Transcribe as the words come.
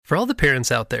For all the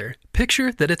parents out there,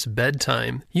 picture that it's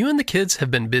bedtime. You and the kids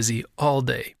have been busy all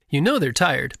day. You know they're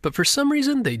tired, but for some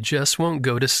reason they just won't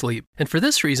go to sleep. And for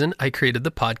this reason, I created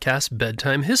the podcast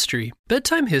Bedtime History.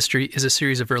 Bedtime History is a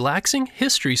series of relaxing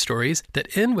history stories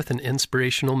that end with an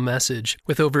inspirational message.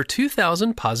 With over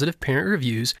 2,000 positive parent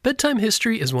reviews, Bedtime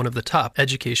History is one of the top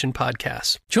education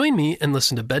podcasts. Join me and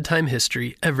listen to Bedtime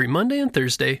History every Monday and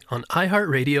Thursday on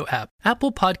iHeartRadio app,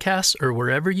 Apple Podcasts, or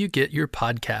wherever you get your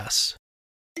podcasts.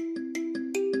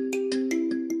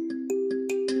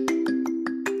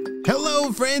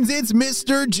 Hello friends, it's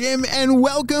Mr. Jim and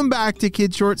welcome back to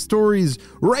Kid Short Stories.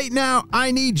 Right now,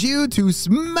 I need you to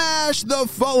smash the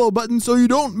follow button so you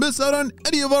don't miss out on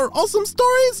any of our awesome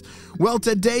stories. Well,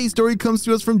 today's story comes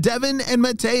to us from Devin and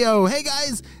Mateo. Hey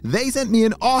guys, they sent me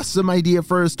an awesome idea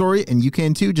for a story and you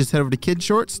can too. Just head over to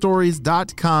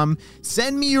kidshortstories.com,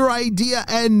 send me your idea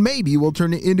and maybe we'll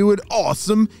turn it into an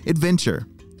awesome adventure.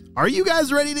 Are you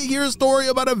guys ready to hear a story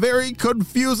about a very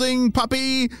confusing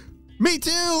puppy? Me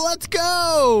too, let's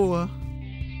go!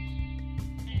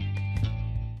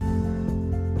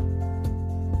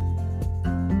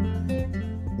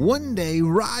 One day,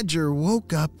 Roger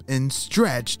woke up and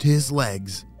stretched his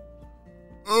legs.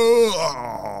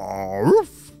 Oh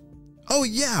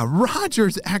yeah,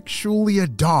 Roger's actually a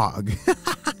dog.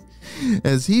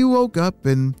 As he woke up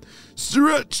and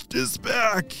stretched his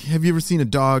back. Have you ever seen a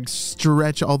dog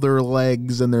stretch all their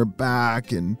legs and their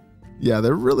back? And yeah,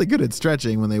 they're really good at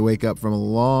stretching when they wake up from a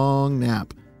long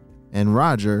nap. And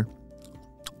Roger,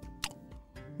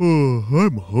 oh,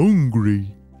 I'm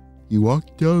hungry. He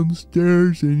walked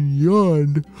downstairs and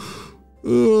yawned.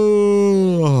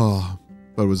 Oh,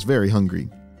 but was very hungry.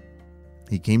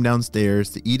 He came downstairs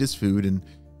to eat his food and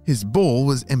his bowl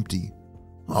was empty.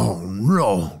 Oh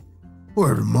no,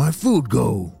 where did my food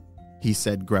go? He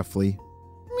said gruffly.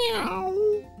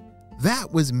 Meow.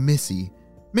 That was Missy.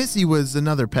 Missy was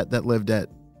another pet that lived at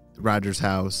Roger's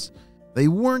house. They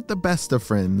weren't the best of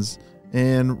friends,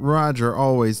 and Roger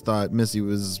always thought Missy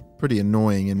was pretty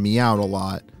annoying and meowed a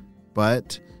lot,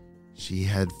 but she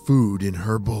had food in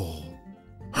her bowl.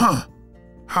 Huh,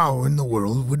 how in the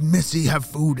world would Missy have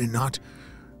food and not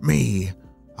me?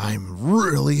 I'm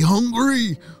really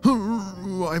hungry.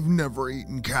 I've never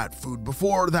eaten cat food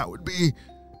before. That would be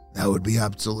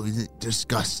absolutely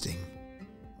disgusting.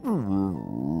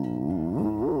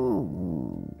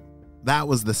 That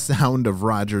was the sound of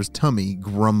Roger's tummy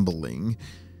grumbling.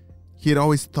 He had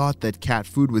always thought that cat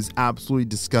food was absolutely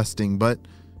disgusting, but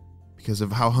because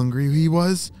of how hungry he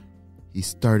was, he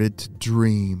started to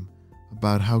dream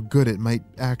about how good it might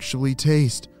actually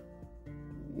taste.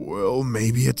 Well,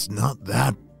 maybe it's not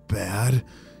that bad.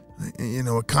 You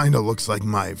know, it kind of looks like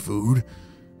my food.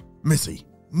 Missy,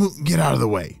 get out of the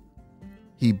way.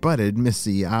 He butted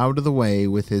Missy out of the way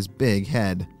with his big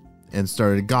head and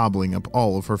started gobbling up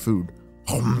all of her food.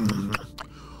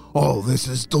 Oh, this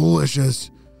is delicious.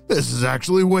 This is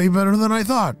actually way better than I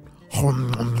thought.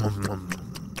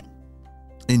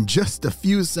 In just a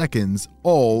few seconds,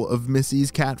 all of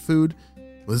Missy's cat food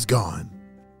was gone.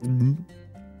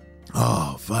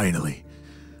 Oh, finally.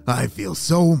 I feel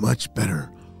so much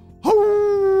better.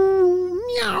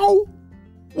 Meow.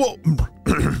 Whoa.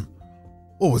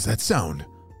 What was that sound?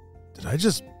 Did I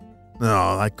just...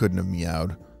 No, I couldn't have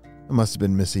meowed. It must have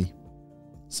been Missy,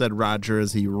 said Roger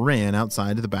as he ran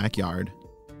outside to the backyard.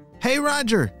 Hey,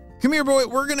 Roger, come here, boy.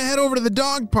 We're going to head over to the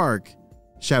dog park,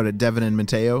 shouted Devin and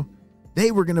Mateo.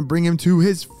 They were going to bring him to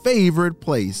his favorite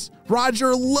place.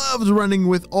 Roger loves running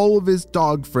with all of his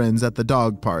dog friends at the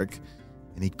dog park,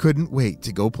 and he couldn't wait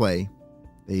to go play.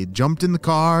 They jumped in the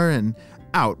car, and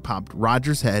out popped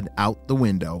Roger's head out the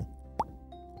window.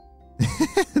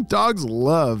 Dogs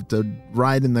love to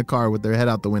ride in the car with their head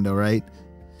out the window, right?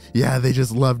 Yeah, they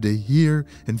just love to hear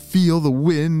and feel the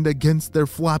wind against their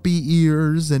floppy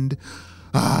ears, and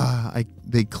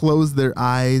they close their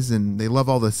eyes and they love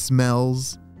all the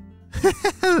smells.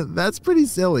 That's pretty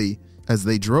silly. As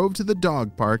they drove to the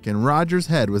dog park and Roger's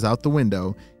head was out the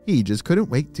window, he just couldn't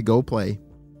wait to go play.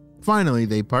 Finally,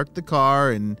 they parked the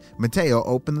car and Mateo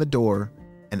opened the door,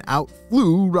 and out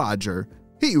flew Roger.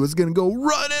 He was going to go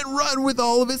run with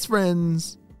all of his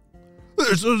friends.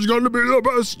 This is going to be the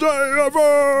best day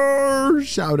ever,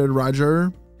 shouted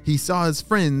Roger. He saw his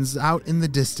friends out in the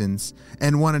distance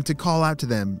and wanted to call out to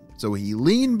them, so he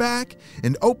leaned back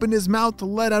and opened his mouth to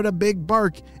let out a big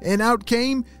bark, and out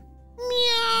came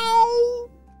meow.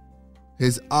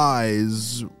 His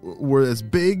eyes were as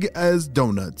big as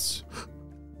donuts.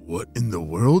 What in the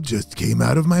world just came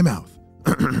out of my mouth?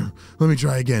 Let me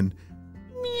try again.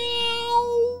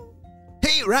 Meow.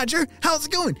 Hey, Roger, how's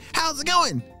it going?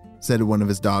 said one of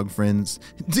his dog friends.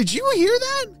 "Did you hear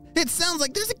that? It sounds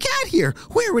like there's a cat here.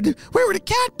 Where would a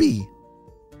cat be?"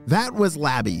 That was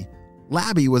Labby.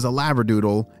 Labby was a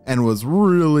Labradoodle and was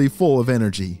really full of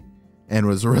energy and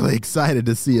was really excited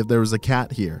to see if there was a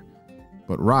cat here.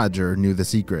 But Roger knew the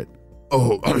secret.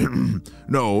 "Oh,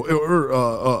 no,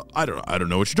 I don't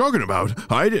know what you're talking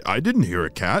about. I didn't hear a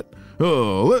cat.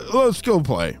 Let's go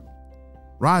play."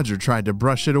 Roger tried to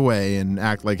brush it away and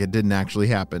act like it didn't actually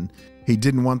happen. He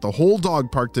didn't want the whole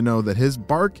dog park to know that his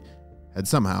bark had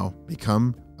somehow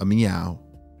become a meow.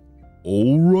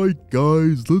 "All right,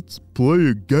 guys, let's play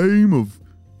a game of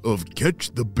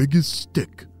catch the biggest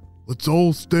stick. Let's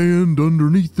all stand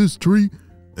underneath this tree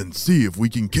and see if we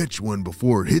can catch one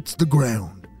before it hits the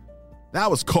ground."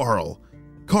 That was Carl.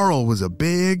 Carl was a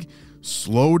big,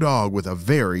 slow dog with a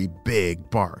very big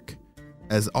bark.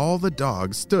 As all the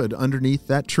dogs stood underneath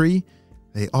that tree,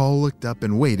 they all looked up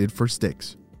and waited for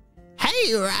sticks.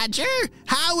 "Hey, Roger,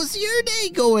 how's your day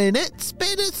going? It's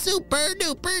been a super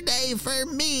duper day for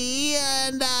me,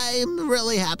 and I'm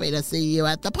really happy to see you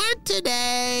at the park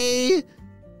today."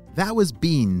 That was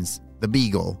Beans, the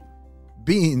beagle.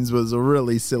 Beans was a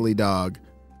really silly dog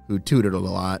who tooted a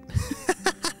lot.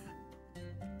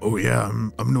 "Oh yeah,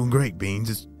 I'm doing great, Beans.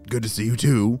 It's good to see you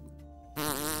too."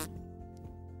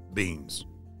 "Beans,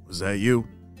 was that you?"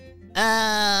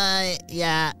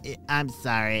 Yeah, I'm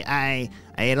sorry. I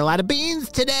ate a lot of beans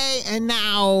today, and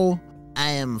now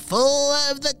I am full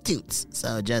of the toots.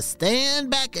 So just stand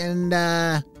back and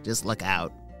just look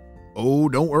out." "Oh,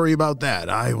 don't worry about that.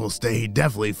 I will stay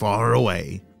definitely far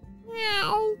away."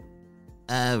 Meow.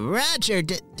 Roger,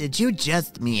 did you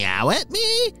just meow at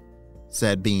me?"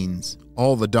 said Beans.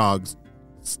 All the dogs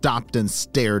stopped and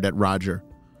stared at Roger.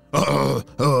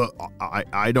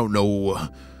 I don't know.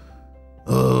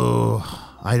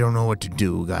 I don't know what to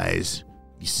do, guys.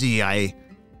 You see, I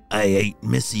ate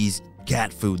Missy's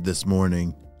cat food this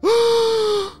morning."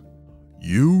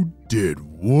 "You did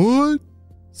what?"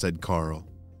 said Carl.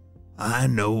 "I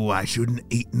know I shouldn't have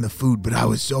eaten the food, but I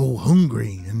was so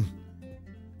hungry,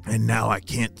 and now I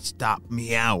can't stop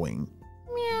meowing."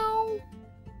 Meow.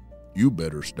 "You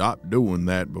better stop doing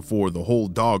that before the whole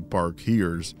dog park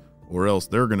hears, or else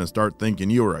they're going to start thinking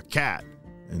you're a cat,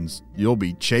 and you'll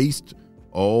be chased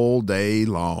all day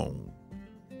long."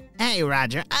 "Hey,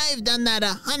 Roger, I've done that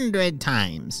 100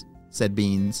 times, said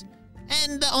Beans.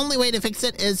 "and the only way to fix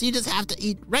it is you just have to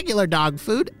eat regular dog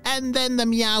food, and then the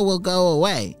meow will go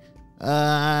away.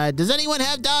 Does anyone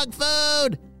have dog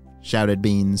food?" shouted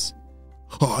Beans.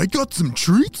 "I got some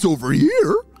treats over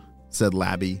here," said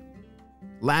Labby.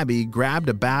 Labby grabbed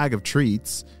a bag of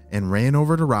treats and ran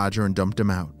over to Roger and dumped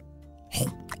him out.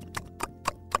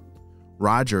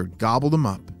 Roger gobbled him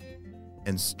up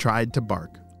and tried to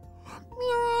bark.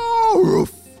 "Meow,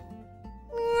 roof,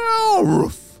 meow,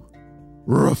 roof,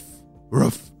 roof,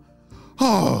 roof.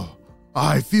 Oh,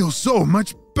 I feel so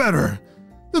much better.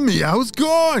 The meow's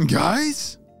gone,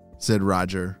 guys," said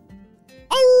Roger.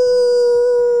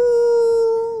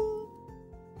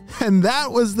 And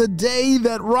that was the day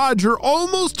that Roger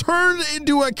almost turned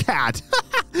into a cat.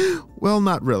 Well,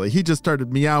 not really. He just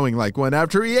started meowing like one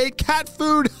after he ate cat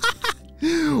food.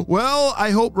 Well,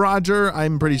 I hope Roger,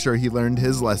 I'm pretty sure he learned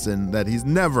his lesson that he's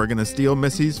never going to steal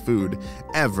Missy's food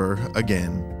ever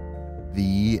again.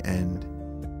 The end.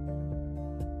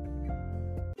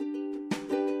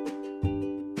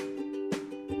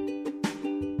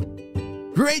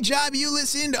 Great job, you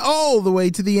listened all the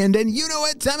way to the end, and you know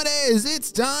what time it is.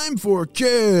 It's time for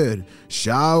Kid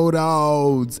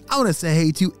Shoutouts. I want to say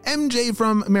hey to MJ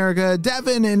from America,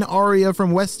 Devin and Aria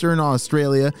from Western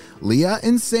Australia, Leah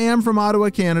and Sam from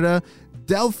Ottawa, Canada,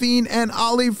 Delphine and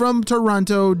Ollie from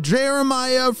Toronto,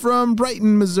 Jeremiah from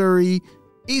Brighton, Missouri,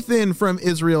 Ethan from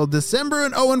Israel, December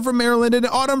and Owen from Maryland, and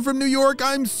Autumn from New York.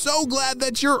 I'm so glad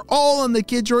that you're all on the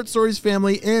Kid Short Stories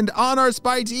family, and on our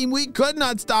spy team, we could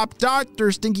not stop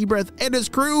Dr. Stinky Breath and his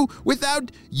crew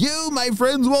without you, my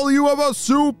friends. Well, you have a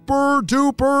super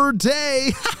duper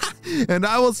day, and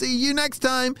I will see you next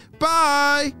time.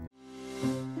 Bye!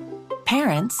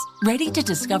 Parents, ready to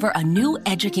discover a new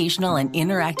educational and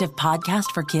interactive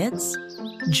podcast for kids?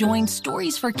 Join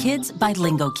Stories for Kids by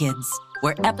Lingo Kids,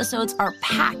 where episodes are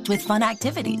packed with fun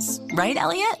activities. Right,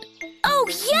 Elliot? Oh,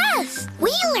 yes!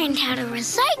 We learned how to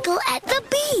recycle at the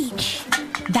beach.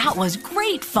 That was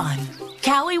great fun.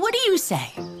 Callie, what do you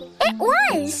say? It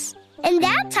was. And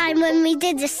that time when we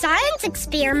did the science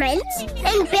experiments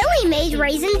and Billy made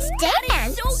raisins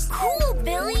dance. So cool,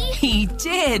 Billy. He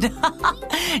did.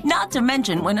 Not to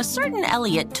mention when a certain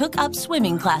Elliot took up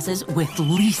swimming classes with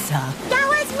Lisa. That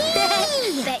was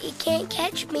me! Bet you can't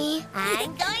catch me.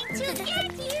 I'm going to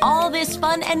get you. All this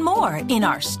fun and more in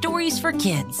our Stories for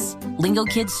Kids. Lingo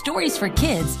Kids Stories for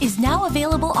Kids is now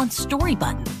available on Story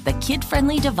Button, the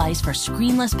kid-friendly device for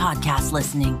screenless podcast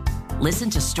listening.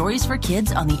 Listen to Stories for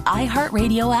Kids on the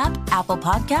iHeartRadio app, Apple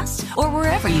Podcasts, or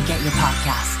wherever you get your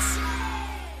podcasts.